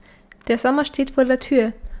Der Sommer steht vor der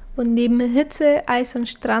Tür und neben Hitze, Eis und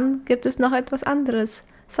Strand gibt es noch etwas anderes,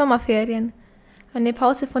 Sommerferien. Eine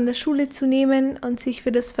Pause von der Schule zu nehmen und sich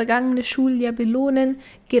für das vergangene Schuljahr belohnen,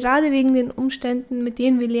 gerade wegen den Umständen, mit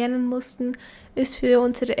denen wir lernen mussten, ist für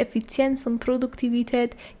unsere Effizienz und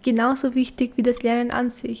Produktivität genauso wichtig wie das Lernen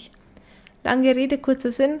an sich. Lange Rede,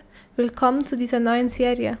 kurzer Sinn, willkommen zu dieser neuen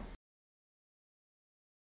Serie.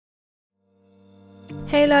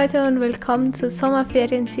 Hey Leute und willkommen zur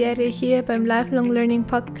Sommerferienserie hier beim Lifelong Learning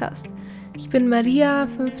Podcast. Ich bin Maria,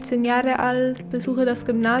 15 Jahre alt, besuche das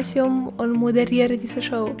Gymnasium und moderiere diese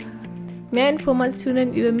Show. Mehr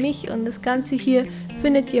Informationen über mich und das Ganze hier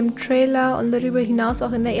findet ihr im Trailer und darüber hinaus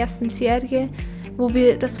auch in der ersten Serie, wo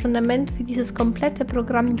wir das Fundament für dieses komplette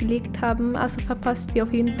Programm gelegt haben, also verpasst ihr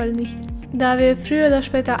auf jeden Fall nicht. Da wir früher oder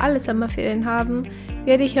später alle Sommerferien haben,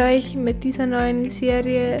 werde ich euch mit dieser neuen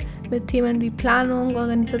Serie mit Themen wie Planung,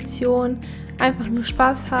 Organisation, einfach nur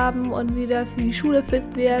Spaß haben und wieder für die Schule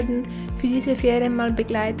fit werden, für diese Ferien mal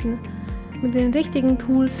begleiten. Mit den richtigen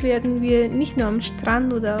Tools werden wir nicht nur am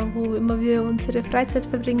Strand oder wo immer wir unsere Freizeit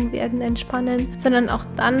verbringen werden, entspannen, sondern auch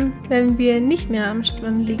dann, wenn wir nicht mehr am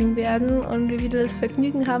Strand liegen werden und wir wieder das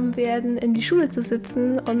Vergnügen haben werden, in die Schule zu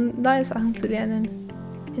sitzen und neue Sachen zu lernen.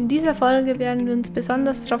 In dieser Folge werden wir uns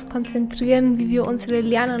besonders darauf konzentrieren, wie wir unsere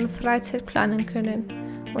Lern- und Freizeit planen können.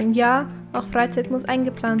 Und ja, auch Freizeit muss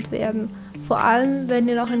eingeplant werden. Vor allem, wenn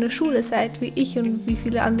ihr noch in der Schule seid, wie ich und wie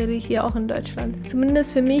viele andere hier auch in Deutschland.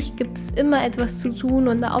 Zumindest für mich gibt es immer etwas zu tun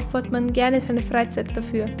und da opfert man gerne seine Freizeit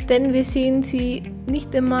dafür. Denn wir sehen sie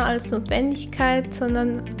nicht immer als Notwendigkeit,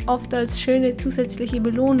 sondern oft als schöne zusätzliche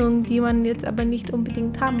Belohnung, die man jetzt aber nicht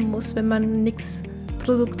unbedingt haben muss, wenn man nichts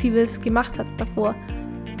Produktives gemacht hat davor.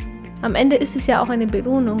 Am Ende ist es ja auch eine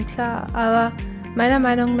Belohnung, klar, aber meiner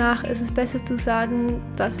Meinung nach ist es besser zu sagen,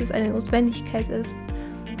 dass es eine Notwendigkeit ist.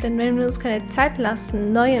 Denn wenn wir uns keine Zeit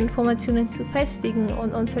lassen, neue Informationen zu festigen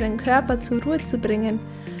und unseren Körper zur Ruhe zu bringen,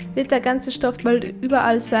 wird der ganze Stoff bald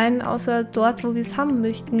überall sein, außer dort, wo wir es haben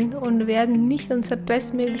möchten und werden nicht unser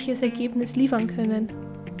bestmögliches Ergebnis liefern können.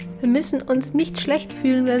 Wir müssen uns nicht schlecht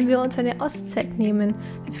fühlen, wenn wir uns eine Auszeit nehmen.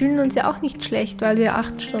 Wir fühlen uns ja auch nicht schlecht, weil wir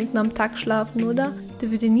 8 Stunden am Tag schlafen, oder?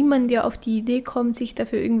 Da würde niemand ja auf die Idee kommen, sich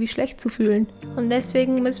dafür irgendwie schlecht zu fühlen. Und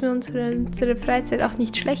deswegen müssen wir unsere Freizeit auch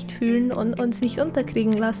nicht schlecht fühlen und uns nicht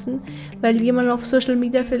unterkriegen lassen, weil jemand auf Social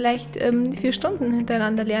Media vielleicht 4 Stunden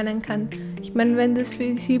hintereinander lernen kann. Ich meine, wenn das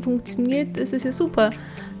für sie funktioniert, ist es ja super.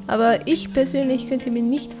 Aber ich persönlich könnte mir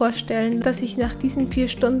nicht vorstellen, dass ich nach diesen 4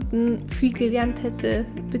 Stunden viel gelernt hätte,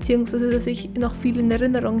 beziehungsweise dass ich noch viel in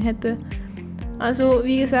Erinnerung hätte. Also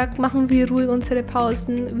wie gesagt, machen wir ruhig unsere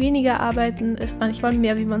Pausen, weniger arbeiten ist manchmal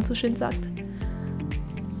mehr, wie man so schön sagt.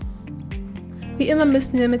 Wie immer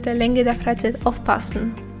müssen wir mit der Länge der Freizeit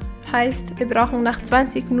aufpassen. Heißt, wir brauchen nach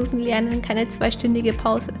 20 Minuten Lernen keine 2-stündige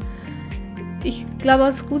Pause. Ich glaube,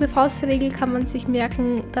 als gute Faustregel kann man sich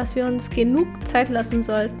merken, dass wir uns genug Zeit lassen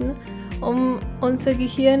sollten, um unser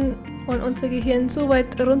Gehirn so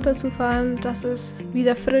weit runterzufahren, dass es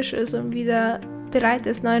wieder frisch ist und wieder bereit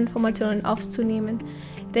ist, neue Informationen aufzunehmen.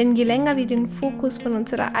 Denn je länger wir den Fokus von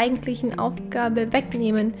unserer eigentlichen Aufgabe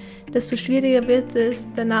wegnehmen, desto schwieriger wird es,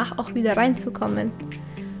 danach auch wieder reinzukommen.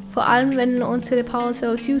 Vor allem, wenn unsere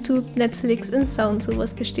Pause aus YouTube, Netflix, Insta und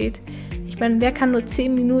sowas besteht. Ich meine, wer kann nur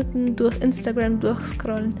 10 Minuten durch Instagram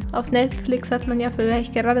durchscrollen? Auf Netflix hat man ja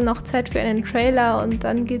vielleicht gerade noch Zeit für einen Trailer und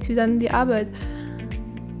dann geht's wieder an die Arbeit.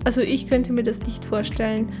 Also ich könnte mir das nicht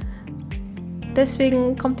vorstellen.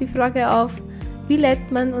 Deswegen kommt die Frage auf, wie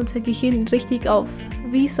lädt man unser Gehirn richtig auf?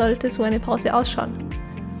 Wie sollte so eine Pause ausschauen?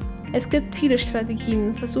 Es gibt viele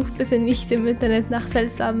Strategien. Versucht bitte nicht im Internet nach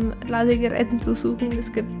seltsamen Ladegeräten zu suchen.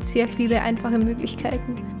 Es gibt sehr viele einfache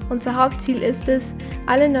Möglichkeiten. Unser Hauptziel ist es,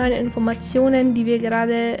 alle neuen Informationen, die wir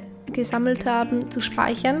gerade gesammelt haben, zu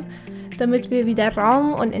speichern, damit wir wieder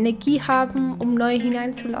Raum und Energie haben, um neue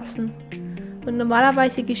hineinzulassen. Und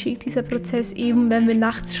normalerweise geschieht dieser Prozess eben, wenn wir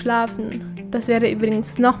nachts schlafen. Das wäre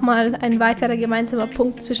übrigens nochmal ein weiterer gemeinsamer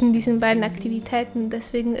Punkt zwischen diesen beiden Aktivitäten.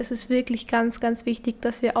 Deswegen ist es wirklich ganz, ganz wichtig,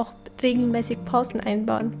 dass wir auch regelmäßig Pausen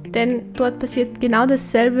einbauen. Denn dort passiert genau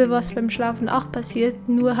dasselbe, was beim Schlafen auch passiert,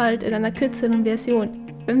 nur halt in einer kürzeren Version.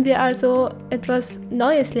 Wenn wir also etwas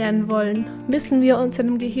Neues lernen wollen, müssen wir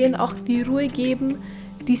unserem Gehirn auch die Ruhe geben,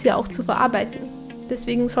 diese auch zu verarbeiten.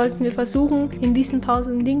 Deswegen sollten wir versuchen, in diesen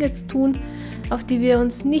Pausen Dinge zu tun, auf die wir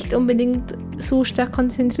uns nicht unbedingt so stark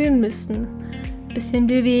konzentrieren müssen. Ein bisschen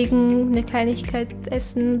bewegen, eine Kleinigkeit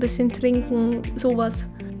essen, ein bisschen trinken, sowas.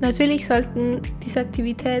 Natürlich sollten diese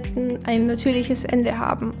Aktivitäten ein natürliches Ende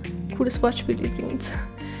haben. Cooles Wortspiel übrigens.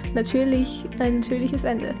 Natürlich ein natürliches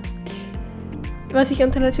Ende. Was ich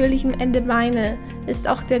unter natürlichem Ende meine, ist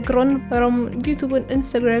auch der Grund, warum YouTube und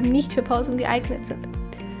Instagram nicht für Pausen geeignet sind.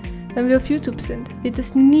 Wenn wir auf YouTube sind, wird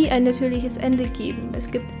es nie ein natürliches Ende geben. Es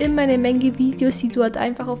gibt immer eine Menge Videos, die dort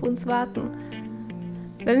einfach auf uns warten.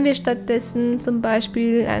 Wenn wir stattdessen zum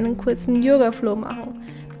Beispiel einen kurzen Yoga-Flow machen,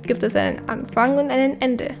 gibt es einen Anfang und ein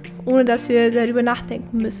Ende, ohne dass wir darüber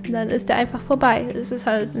nachdenken müssen. Dann ist er einfach vorbei. Es ist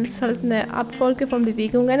halt eine Abfolge von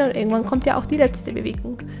Bewegungen und irgendwann kommt ja auch die letzte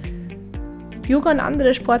Bewegung. Yoga und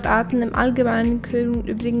andere Sportarten im Allgemeinen können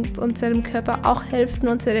übrigens unserem Körper auch helfen,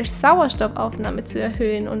 unsere Sauerstoffaufnahme zu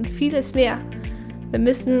erhöhen und vieles mehr. Wir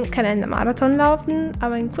müssen keinen Marathon laufen,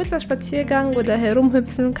 aber ein kurzer Spaziergang oder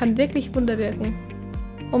Herumhüpfen kann wirklich Wunder wirken.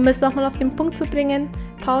 Um es nochmal auf den Punkt zu bringen,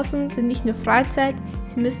 Pausen sind nicht nur Freizeit,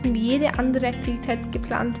 sie müssen wie jede andere Aktivität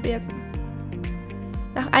geplant werden.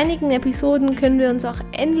 Nach einigen Episoden können wir uns auch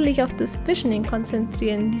endlich auf das Visioning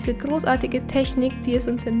konzentrieren, diese großartige Technik, die es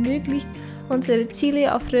uns ermöglicht, unsere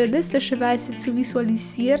Ziele auf realistische Weise zu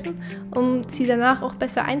visualisieren, um sie danach auch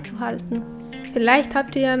besser einzuhalten. Vielleicht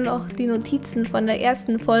habt ihr ja noch die Notizen von der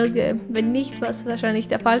ersten Folge. Wenn nicht, was wahrscheinlich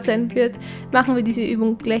der Fall sein wird, machen wir diese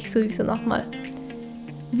Übung gleich sowieso nochmal.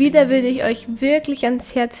 Wieder würde ich euch wirklich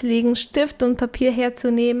ans Herz legen, Stift und Papier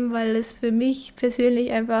herzunehmen, weil es für mich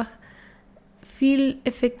persönlich einfach viel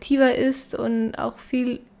effektiver ist und auch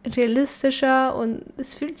viel realistischer und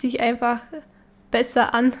es fühlt sich einfach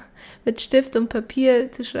besser an, mit Stift und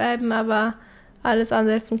Papier zu schreiben, aber alles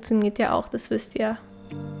andere funktioniert ja auch, das wisst ihr.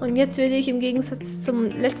 Und jetzt würde ich im Gegensatz zum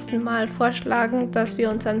letzten Mal vorschlagen, dass wir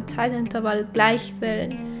unseren Zeitintervall gleich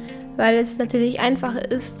wählen, weil es natürlich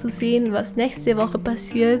einfacher ist zu sehen, was nächste Woche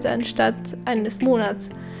passiert, anstatt eines Monats.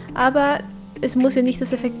 Aber es muss ja nicht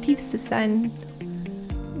das Effektivste sein.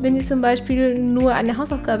 Wenn ihr zum Beispiel nur eine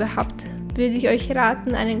Hausaufgabe habt, würde ich euch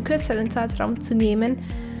raten, einen kürzeren Zeitraum zu nehmen.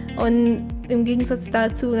 Und im Gegensatz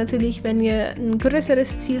dazu natürlich, wenn ihr ein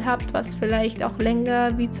größeres Ziel habt, was vielleicht auch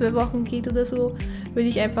länger wie 2 Wochen geht oder so, würde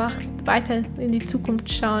ich einfach weiter in die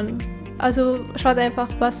Zukunft schauen. Also schaut einfach,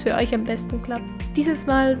 was für euch am besten klappt. Dieses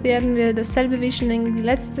Mal werden wir dasselbe Visioning wie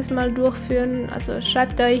letztes Mal durchführen. Also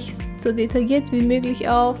schreibt euch so detailliert wie möglich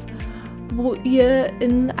auf, wo ihr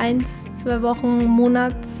in 1, 2 Wochen,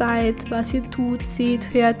 Monat seid, was ihr tut,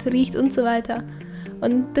 seht, hört, riecht und so weiter.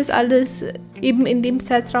 Und das alles eben in dem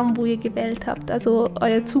Zeitraum, wo ihr gewählt habt. Also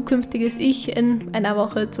euer zukünftiges Ich in einer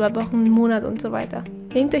Woche, 2 Wochen, einen Monat und so weiter.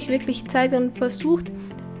 Nehmt euch wirklich Zeit und versucht,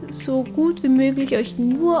 so gut wie möglich euch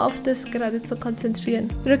nur auf das gerade zu konzentrieren.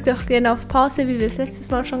 Drückt auch gerne auf Pause, wie wir es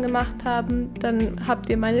letztes Mal schon gemacht haben. Dann habt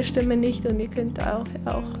ihr meine Stimme nicht und ihr könnt auch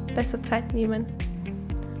besser Zeit nehmen.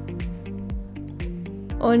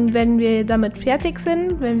 Und wenn wir damit fertig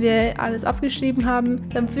sind, wenn wir alles aufgeschrieben haben,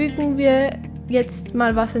 dann fügen wir jetzt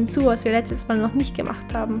mal was hinzu, was wir letztes Mal noch nicht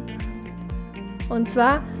gemacht haben. Und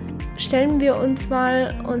zwar stellen wir uns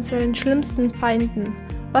mal unseren schlimmsten Feinden.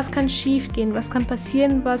 Was kann schiefgehen? Was kann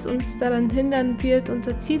passieren, was uns daran hindern wird,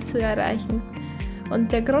 unser Ziel zu erreichen?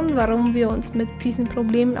 Und der Grund, warum wir uns mit diesen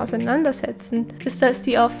Problemen auseinandersetzen, ist, dass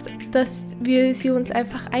wir sie uns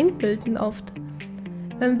einfach einbilden oft.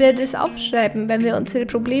 Wenn wir das aufschreiben, wenn wir unsere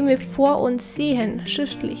Probleme vor uns sehen,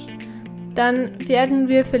 schriftlich, dann werden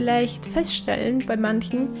wir vielleicht feststellen bei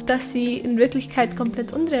manchen, dass sie in Wirklichkeit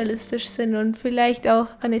komplett unrealistisch sind und vielleicht auch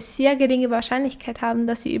eine sehr geringe Wahrscheinlichkeit haben,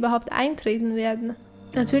 dass sie überhaupt eintreten werden.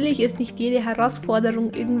 Natürlich ist nicht jede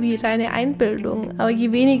Herausforderung irgendwie reine Einbildung, aber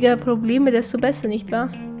je weniger Probleme, desto besser, nicht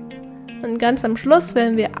wahr? Und ganz am Schluss,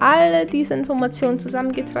 wenn wir alle diese Informationen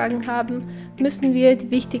zusammengetragen haben, müssen wir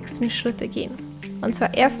die wichtigsten Schritte gehen. Und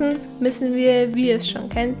zwar erstens müssen wir, wie ihr es schon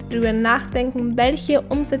kennt, darüber nachdenken, welche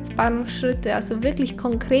umsetzbaren Schritte, also wirklich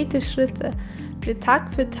konkrete Schritte, wir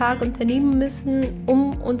Tag für Tag unternehmen müssen,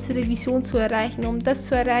 um unsere Vision zu erreichen, um das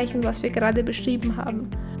zu erreichen, was wir gerade beschrieben haben.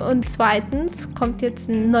 Und zweitens kommt jetzt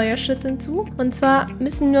ein neuer Schritt hinzu. Und zwar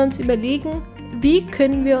müssen wir uns überlegen, wie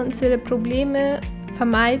können wir unsere Probleme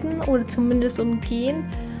vermeiden oder zumindest umgehen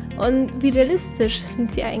und wie realistisch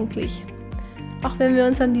sind sie eigentlich. Auch wenn wir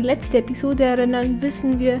uns an die letzte Episode erinnern,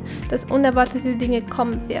 wissen wir, dass unerwartete Dinge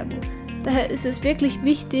kommen werden. Daher ist es wirklich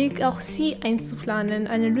wichtig, auch sie einzuplanen,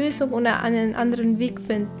 eine Lösung oder einen anderen Weg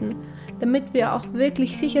finden, damit wir auch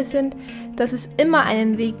wirklich sicher sind, dass es immer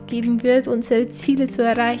einen Weg geben wird, unsere Ziele zu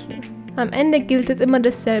erreichen. Am Ende gilt immer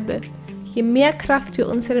dasselbe. Je mehr Kraft wir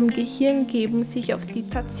unserem Gehirn geben, sich auf die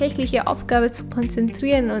tatsächliche Aufgabe zu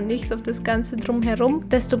konzentrieren und nicht auf das Ganze drumherum,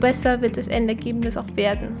 desto besser wird das Endergebnis auch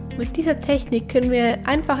werden. Mit dieser Technik können wir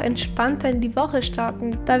einfach entspannter in die Woche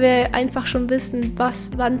starten, da wir einfach schon wissen,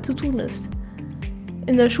 was wann zu tun ist.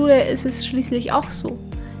 In der Schule ist es schließlich auch so.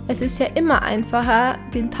 Es ist ja immer einfacher,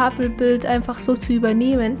 den Tafelbild einfach so zu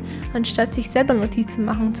übernehmen, anstatt sich selber Notizen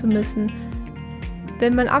machen zu müssen.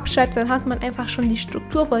 wenn man abschreibt, dann hat man einfach schon die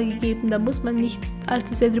Struktur vorgegeben. Da muss man nicht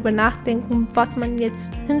allzu sehr drüber nachdenken, was man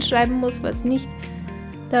jetzt hinschreiben muss, was nicht.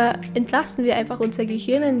 Da entlasten wir einfach unser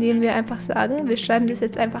Gehirn, indem wir einfach sagen, wir schreiben das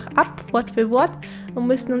jetzt einfach ab, Wort für Wort, und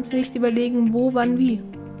müssen uns nicht überlegen, wo, wann, wie.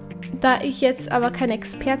 Da ich jetzt aber kein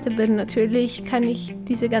Experte bin, natürlich kann ich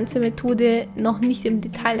diese ganze Methode noch nicht im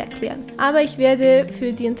Detail erklären. Aber ich werde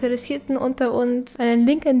für die Interessierten unter uns einen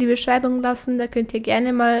Link in die Beschreibung lassen, da könnt ihr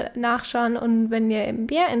gerne mal nachschauen, und wenn ihr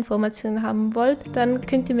mehr Informationen haben wollt, dann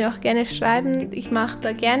könnt ihr mir auch gerne schreiben. Ich mache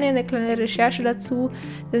da gerne eine kleine Recherche dazu,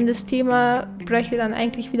 denn das Thema bräuchte dann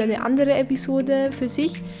eigentlich wieder eine andere Episode für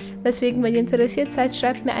sich. Deswegen, wenn ihr interessiert seid,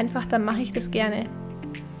 schreibt mir einfach, dann mache ich das gerne.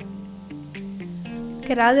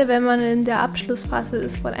 Gerade wenn man in der Abschlussphase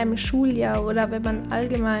ist von einem Schuljahr oder wenn man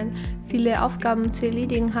allgemein viele Aufgaben zu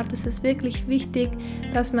erledigen hat, ist es wirklich wichtig,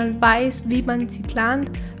 dass man weiß, wie man sie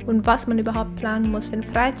plant und was man überhaupt planen muss. Denn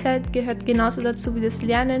Freizeit gehört genauso dazu wie das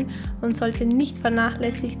Lernen und sollte nicht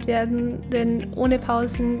vernachlässigt werden, denn ohne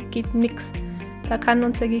Pausen geht nichts. Da kann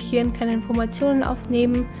unser Gehirn keine Informationen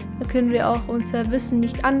aufnehmen, da können wir auch unser Wissen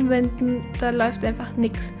nicht anwenden, da läuft einfach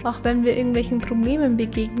nichts. Auch wenn wir irgendwelchen Problemen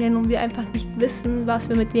begegnen und wir einfach nicht wissen, was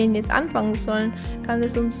wir mit denen jetzt anfangen sollen, kann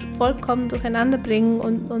es uns vollkommen durcheinander bringen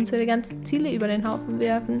und unsere ganzen Ziele über den Haufen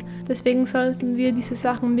werfen. Deswegen sollten wir diese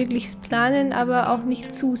Sachen möglichst planen, aber auch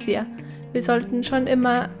nicht zu sehr. Wir sollten schon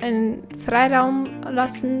immer einen Freiraum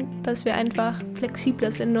lassen, dass wir einfach flexibler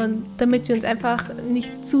sind und damit wir uns einfach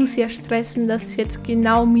nicht zu sehr stressen, dass es jetzt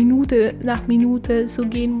genau Minute nach Minute so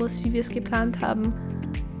gehen muss, wie wir es geplant haben.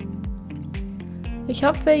 Ich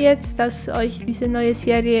hoffe jetzt, dass euch diese neue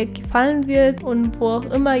Serie gefallen wird und wo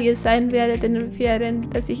auch immer ihr sein werdet in den Ferien,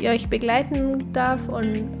 dass ich euch begleiten darf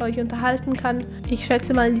und euch unterhalten kann. Ich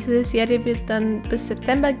schätze mal, diese Serie wird dann bis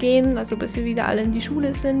September gehen, also bis wir wieder alle in die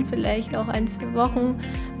Schule sind, vielleicht auch 1-2 Wochen,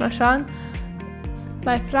 mal schauen.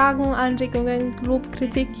 Bei Fragen, Anregungen, Lob,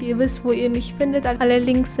 Kritik, ihr wisst, wo ihr mich findet. Alle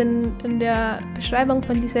Links sind in der Beschreibung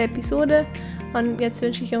von dieser Episode. Und jetzt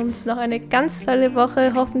wünsche ich uns noch eine ganz tolle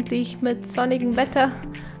Woche, hoffentlich mit sonnigem Wetter.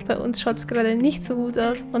 Bei uns schaut es gerade nicht so gut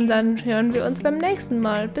aus. Und dann hören wir uns beim nächsten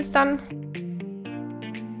Mal. Bis dann!